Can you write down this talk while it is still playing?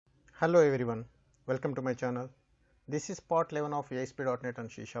Hello everyone, welcome to my channel. This is part 11 of ASP.NET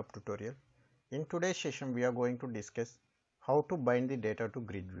and C# tutorial. In today's session we are going to discuss how to bind the data to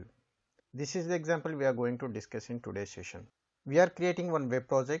GridView. This is the example we are going to discuss in today's session. We are creating one web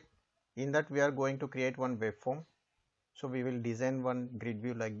project. In that we are going to create one web form. So we will design one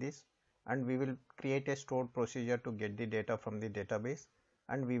GridView like this, and we will create a stored procedure to get the data from the database,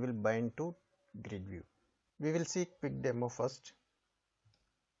 and we will bind to GridView. We will see quick demo first.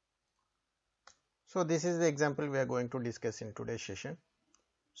 So this is the example we are going to discuss in today's session.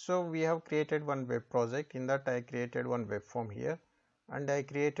 So we have created one web project. In that I created one web form here, and I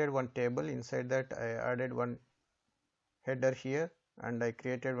created one table. Inside that I added one header here, and I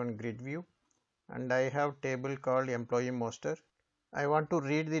created one grid view, and I have table called employee master. I want to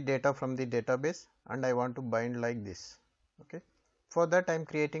read the data from the database, and I want to bind like this. Okay. For that I am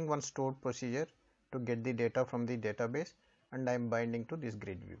creating one stored procedure to get the data from the database, and I am binding to this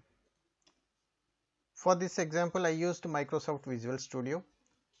grid view. For this example I used Microsoft Visual Studio,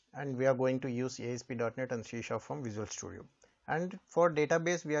 and we are going to use ASP.NET and C# from Visual Studio. And for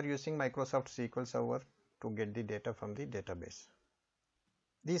database we are using Microsoft SQL Server to get the data from the database.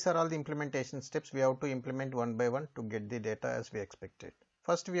 These are all the implementation steps. We have to implement one by one to get the data as we expected.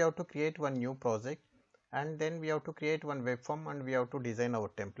 First we have to create one new project, and then we have to create one web form, and we have to design our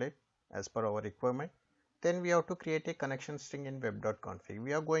template as per our requirement. Then we have to create a connection string in web.config.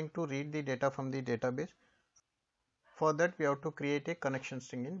 We are going to read the data from the database. For that we have to create a connection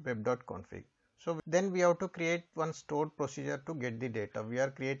string in web.config. So then we have to create one stored procedure to get the data. We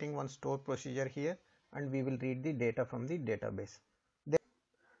are creating one stored procedure here, and we will read the data from the database.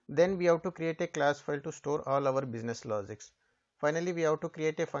 Then we have to create a class file to store all our business logics. Finally we have to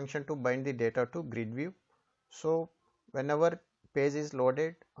create a function to bind the data to GridView. So whenever page is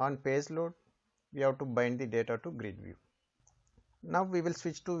loaded, on page load we have to bind the data to GridView. Now we will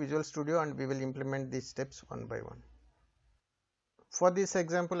switch to Visual Studio, and we will implement these steps one by one. For this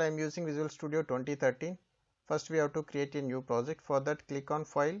example I am using Visual Studio 2013. First we have to create a new project. For that click on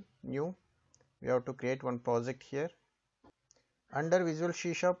File, New. We have to create one project here. Under Visual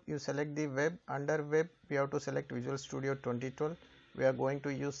C# you select the web. Under web we have to select Visual Studio 2012. We are going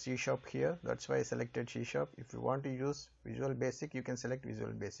to use C# here, that's why I selected C#. If you want to use Visual Basic you can select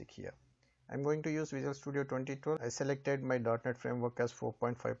Visual Basic here. I am going to use Visual Studio 2012. I selected my .NET framework as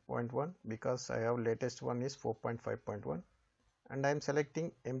 4.5.1 because I have latest one is 4.5.1, and I am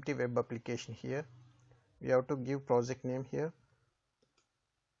selecting empty web application here. We have to give project name here.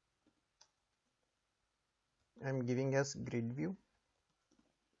 I am giving as GridView.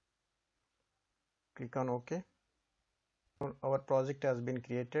 Click on OK. Our project has been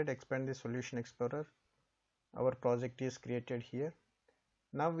created. Expand the Solution Explorer. Our project is created here.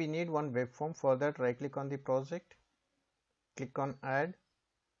 Now we need one web form. For that right click on the project, click on Add,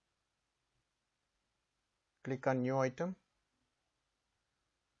 click on New Item,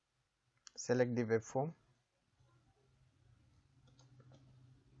 select the web form.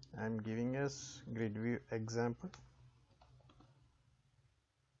 I am giving us GridView example.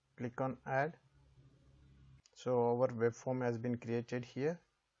 Click on Add. So our web form has been created here.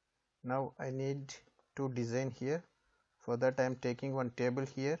 Now I need to design here. For that I am taking one table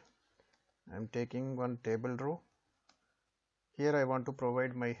here. I am taking one table row. Here I want to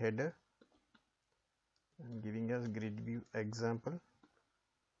provide my header. I am giving us GridView example.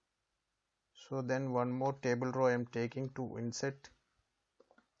 So then one more table row I am taking to insert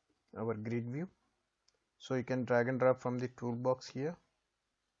our grid view. So you can drag and drop from the toolbox here.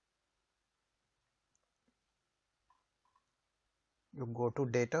 You go to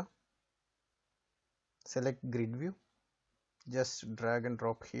data, select grid view, just drag and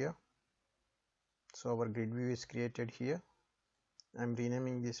drop here. So our grid view is created here. I am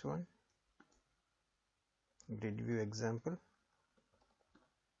renaming this one grid view example.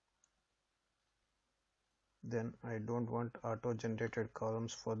 Then I don't want auto generated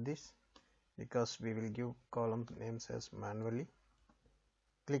columns for this because we will give column names as manually.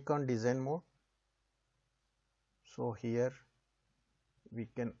 Click on design mode. So here we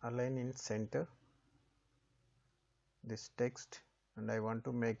can align in center this text, and I want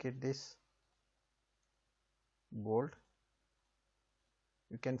to make it this bold.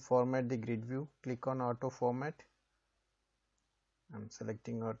 You can format the grid view. Click on auto format. I'm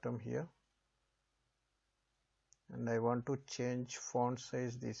selecting autumn here, and I want to change font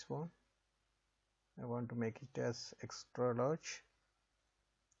size this one. I want to make it as extra large,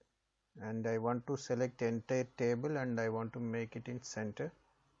 and I want to select entire table, and I want to make it in center.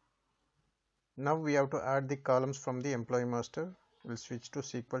 Now we have to add the columns from the employee master. We'll switch to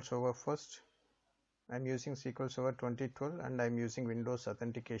SQL Server first. I'm using SQL Server 2012 and I'm using Windows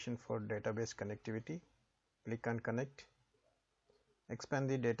authentication for database connectivity. Click on connect. Expand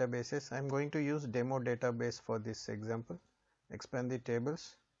the databases. I'm going to use demo database for this example. Expand the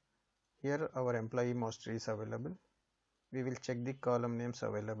tables. Here our employee master is available. We will check the column names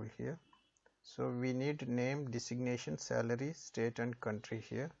available here. So we need name, designation, salary, state and country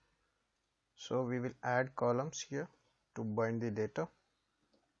here. So we will add columns here to bind the data.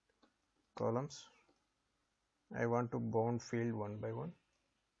 Columns. I want to bound field one by one.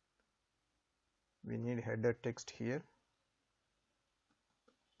 We need header text here.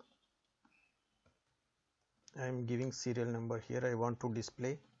 I am giving serial number here. I want to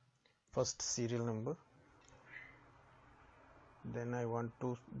display first serial number. Then I want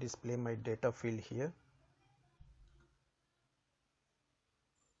to display my data field here.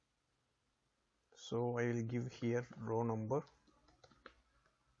 So I will give here row number.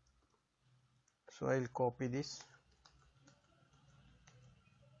 So I will copy this.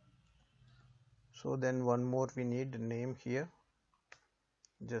 So then one more we need name here.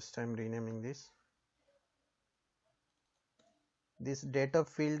 Just I am renaming this. This data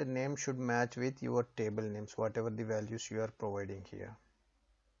field name should match with your table names, whatever the values you are providing here.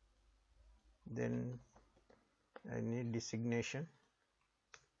 Then I need designation.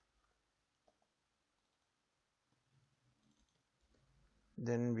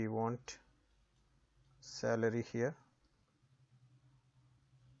 Then we want salary here.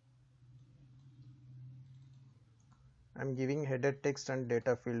 I am giving header text and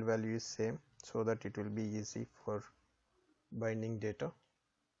data field value is same so that it will be easy for binding data.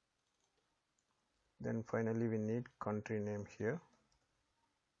 Then finally we need country name here.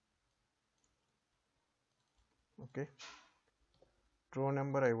 Okay. Row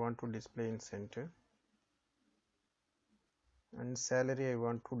number I want to display in center. And salary I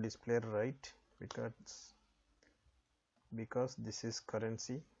want to display right because this is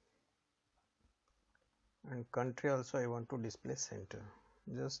currency. And country also I want to display center.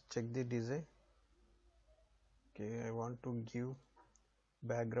 Just check the design. Okay, I want to give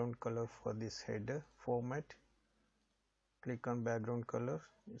background color for this header format. Click on background color,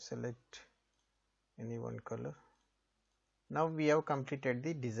 select any one color. Now we have completed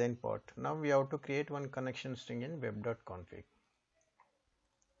the design part. Now we have to create one connection string in web.config.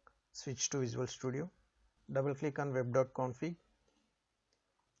 Switch to Visual Studio. Double click on web.config.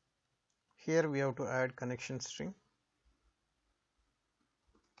 Here we have to add connection string.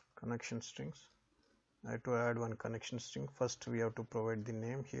 Connection strings. I have to add one connection string. First we have to provide the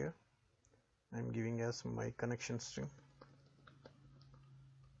name here. I am giving as my connection string.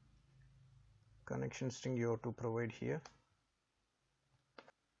 Connection string you have to provide here.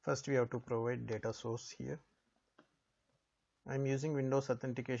 First we have to provide data source here. I am using Windows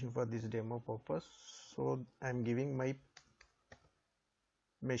authentication for this demo purpose. So I am giving my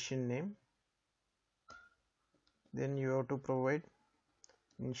machine name. Then you have to provide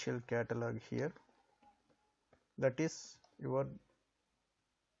initial catalog here. That is your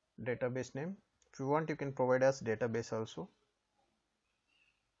database name. If you want, you can provide as database also.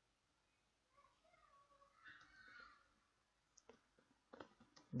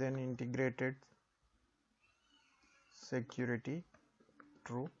 Then integrated security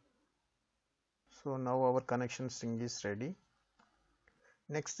true. So now our connection string is ready.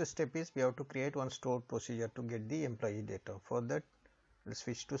 Next step is we have to create one stored procedure to get the employee data. For that, we'll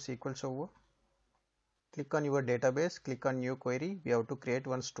switch to SQL Server. Click on your database, click on new query. We have to create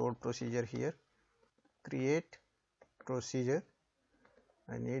one stored procedure here. Create procedure.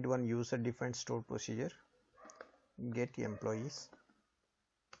 I need one user defined stored procedure. Get employees.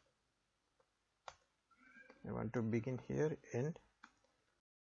 I want to begin here, end.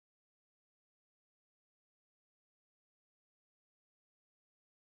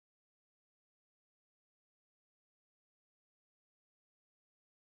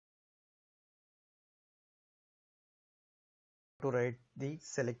 To write the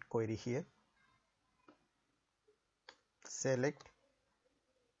select query here. Select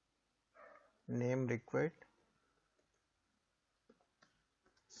name required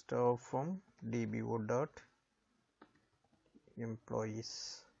start from dbo dot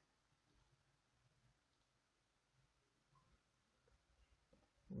employees.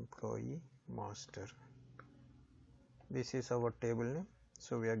 Employee master. This is our table name.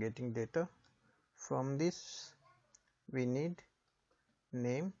 So we are getting data. From this we need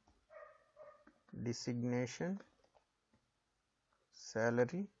name, designation,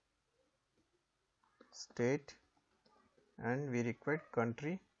 salary, state, and we require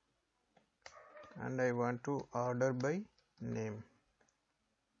country, and I want to order by name.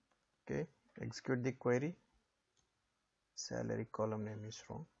 Okay, execute the query. Salary column name is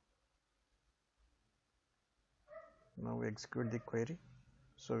wrong. Now execute the query.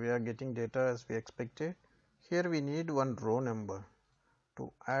 So we are getting data as we expected. Here we need one row number.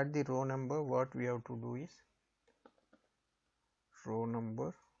 To add the row number, what we have to do is row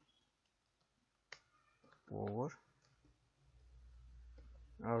number over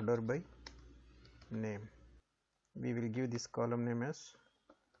order by name. We will give this column name as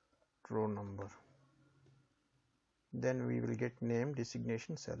row number. Then we will get name,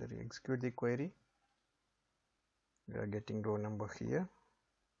 designation, salary. Execute the query. We are getting row number here.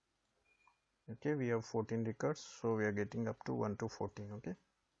 Okay, we have 14 records, so we are getting up to 1 to 14. Okay,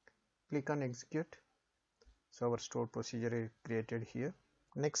 click on execute. So our stored procedure is created here.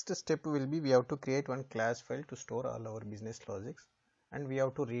 Next step will be we have to create one class file to store all our business logics, and we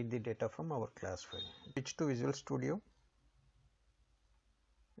have to read the data from our class file. Switch to Visual Studio.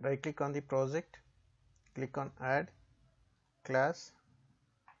 Right click on the project, click on add class.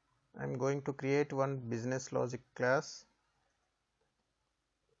 I am going to create one business logic class,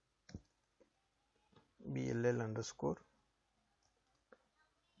 BLL underscore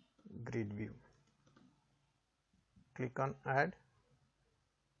GridView. Click on add.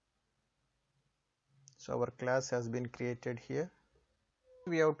 So our class has been created here.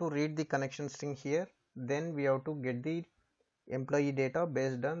 We have to read the connection string here, then we have to get the employee data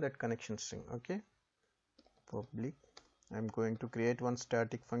based on that connection string. Okay, public. I am going to create one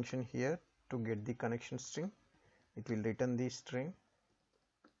static function here to get the connection string. It will return the string.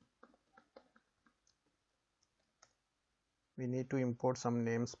 We need to import some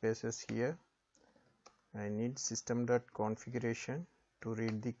namespaces here. I need system.configuration to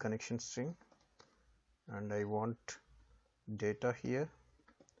read the connection string, and I want data here.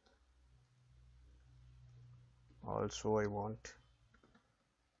 Also I want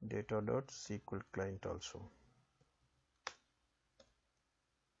data.SQL client also.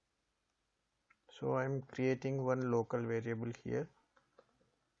 So I am creating one local variable here.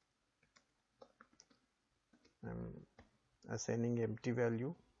 I am assigning empty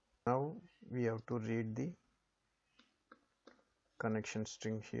value. Now we have to read the connection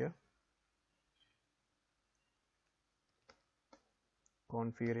string here.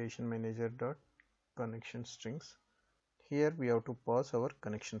 Configuration manager dot connection strings. Here we have to pass our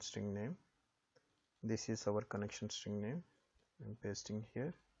connection string name. This is our connection string name. I am pasting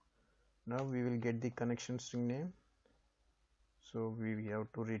here. Now we will get the connection string name. So we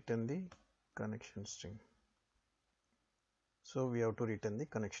have to return the connection string. So we have to return the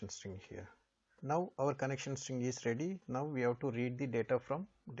connection string here. Now our connection string is ready. Now we have to read the data from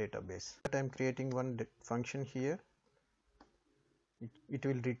database. But I am creating one function here. It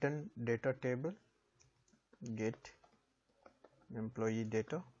will return data table, get employee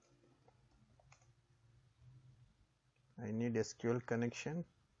data. I need SQL connection.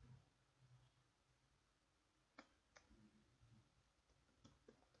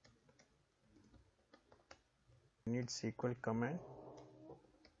 I need SQL command.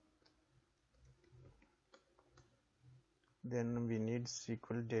 Then we need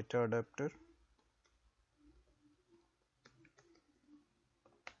SQL data adapter.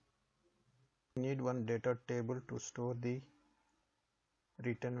 We need one data table to store the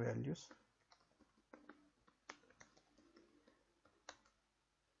return values.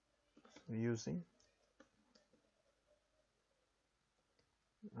 Using,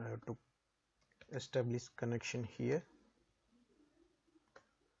 I have to establish connection here.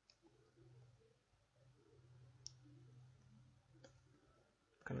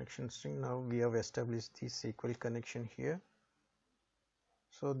 Connection string. Now we have established the SQL connection here.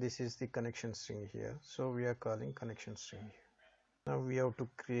 So this is the connection string here. So we are calling connection string here. Now we have to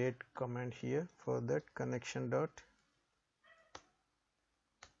create command here. For that, connection dot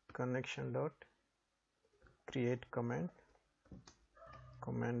create command.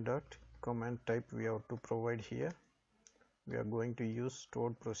 Command dot command type we have to provide here. We are going to use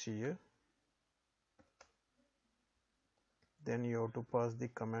stored procedure. Then you have to pass the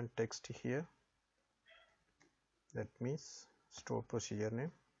command text here. That means stored procedure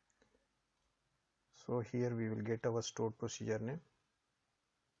name. So here we will get our stored procedure name.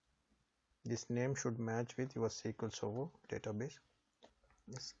 This name should match with your SQL Server database.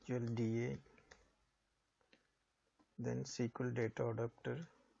 SQL DA. Then SQL data adapter.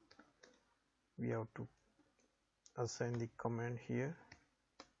 We have to assign the command here.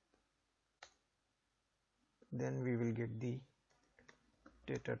 Then we will get the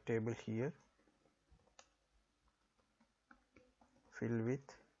data table here. Fill with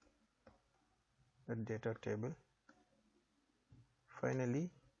the data table. Finally,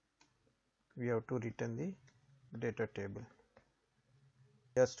 we have to return the data table.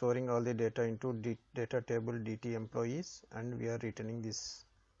 We are storing all the data into data table DT employees, and we are returning this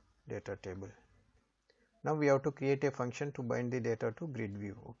data table. Now we have to create a function to bind the data to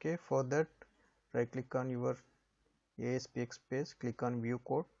GridView. Okay, for that right click on your ASPX page, click on view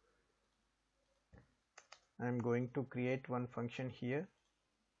code. I am going to create one function here,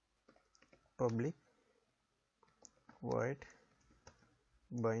 public void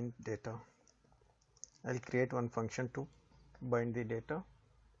bind data. I'll create one function to bind the data.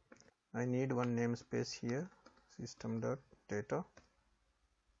 I need one namespace here, system.data.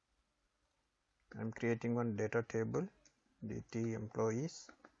 I'm creating one data table, DT employees,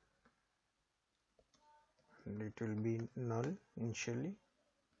 and it will be null initially.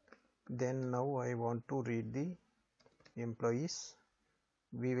 Then now I want to read the employees.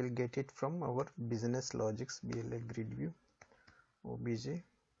 We will get it from our business logics BLA GridView obj.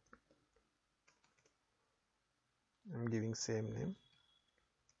 I'm giving same name.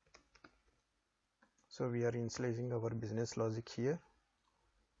 So we are initializing our business logic here,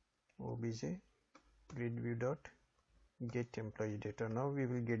 obj GridView dot get employee data. Now we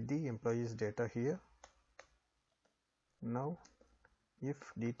will get the employees data here. Now if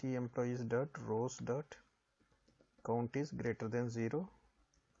DT employees dot rows dot count is greater than 0,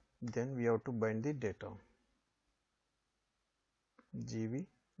 then we have to bind the data. GV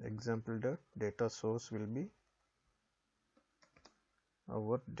example dot data source will be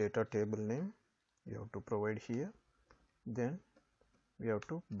our data table name. We have to provide here. Then we have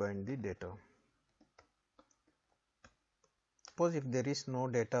to bind the data. Suppose if there is no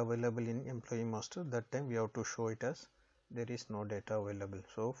data available in employee master, that time we have to show it as there is no data available.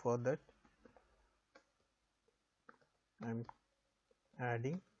 So for that I am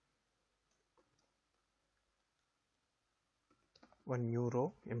adding one new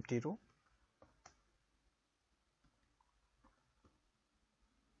row, empty row.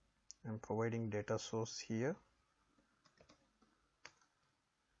 I am providing data source here.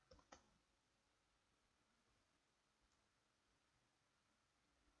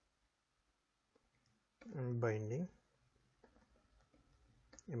 I am binding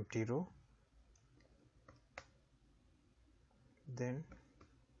empty row. Then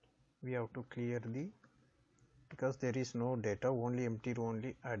we have to clear the, because there is no data, only empty row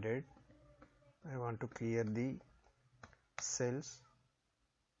only added. I want to clear the cells.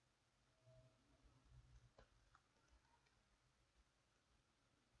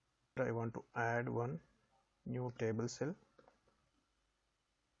 I want to add one new table cell.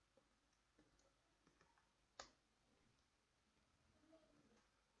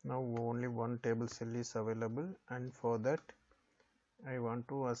 Now only one table cell is available, and for that I want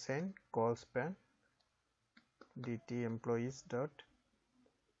to assign call span DT employees dot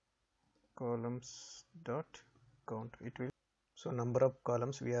columns dot count. It will, so number of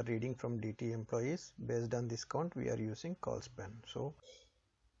columns we are reading from DT employees, based on this count we are using call span. So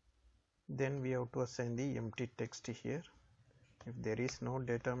then we have to assign the empty text here. If there is no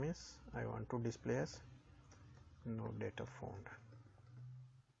data means I want to display as no data found.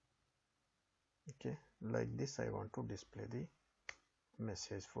 Okay, like this I want to display the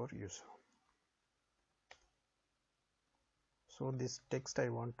message for user. So this text I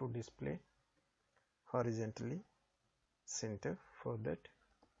want to display horizontally center. For that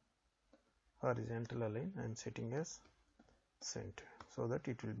horizontal align I am setting as center, so that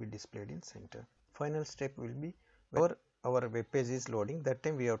it will be displayed in center. Final step will be whenever our web page is loading, that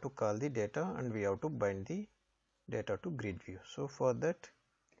time we have to call the data and we have to bind the data to GridView. So for that,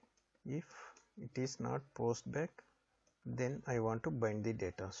 if it is not post back, then I want to bind the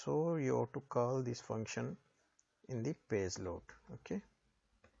data. So you have to call this function in the page load. Okay,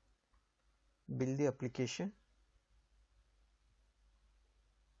 build the application.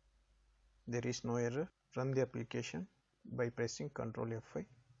 There is no error. Run the application by pressing Ctrl F5.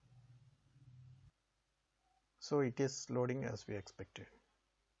 So it is loading as we expected.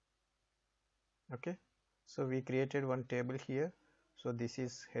 Okay, so we created one table here. So this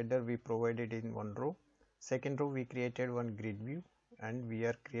is header we provided in one row. Second row we created one grid view, and we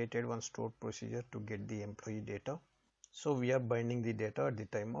are created one stored procedure to get the employee data. So we are binding the data at the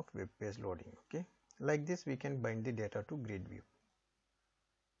time of web page loading. Okay, like this we can bind the data to GridView.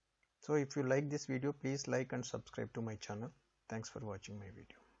 So if you like this video, please like and subscribe to my channel. Thanks for watching my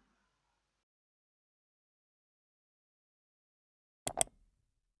video.